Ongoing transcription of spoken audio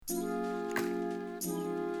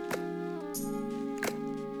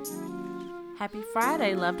Happy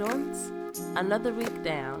Friday, loved ones. Another week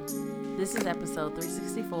down. This is episode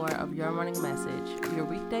 364 of Your Morning Message, your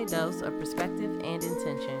weekday dose of perspective and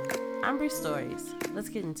intention. I'm Bree Stories. Let's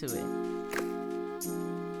get into it.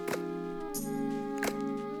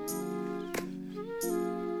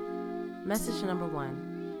 Message number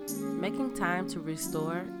 1. Making time to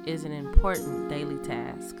restore is an important daily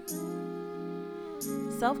task.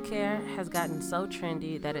 Self-care has gotten so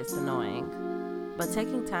trendy that it's annoying. But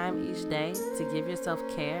taking time each day to give yourself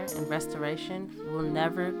care and restoration will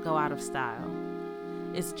never go out of style.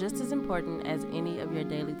 It's just as important as any of your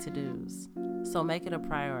daily to-dos, so make it a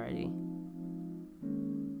priority.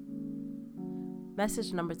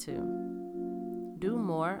 Message number 2. Do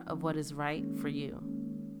more of what is right for you.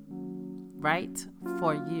 Right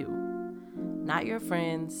for you. Not your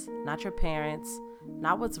friends, not your parents,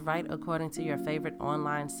 not what's right according to your favorite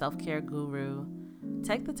online self-care guru.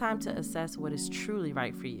 Take the time to assess what is truly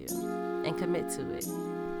right for you and commit to it.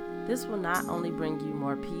 This will not only bring you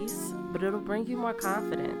more peace, but it'll bring you more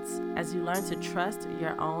confidence as you learn to trust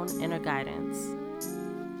your own inner guidance.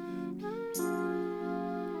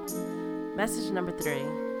 Message number 3.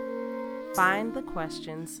 Find the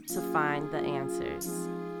questions to find the answers.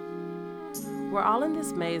 We're all in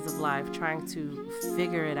this maze of life trying to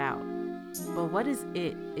figure it out. But what is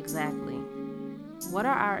it exactly? What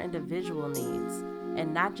are our individual needs?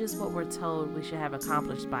 And not just what we're told we should have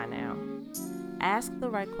accomplished by now. Ask the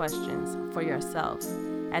right questions for yourself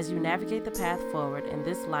as you navigate the path forward in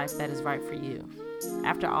this life that is right for you.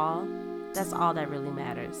 After all, that's all that really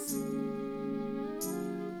matters.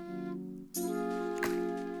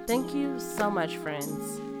 Thank you so much,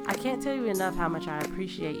 friends. I can't tell you enough how much I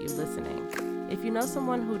appreciate you listening. If you know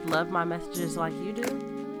someone who'd love my messages like you do,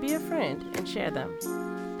 be a friend and share them.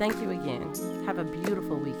 Thank you again. Have a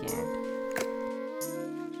beautiful weekend.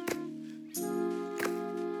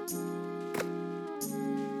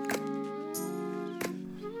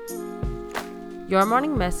 Your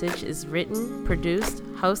Morning Message is written, produced,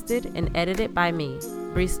 hosted, and edited by me,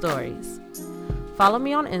 Bree Stories. Follow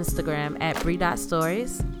me on Instagram at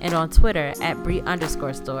Bree.stories and on Twitter at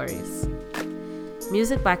Bree_stories.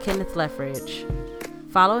 Music by Kenneth Leffridge.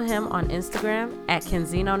 Follow him on Instagram at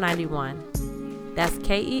Kenzino91. That's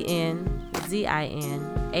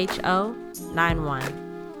KENZINHO91.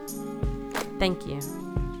 Thank you.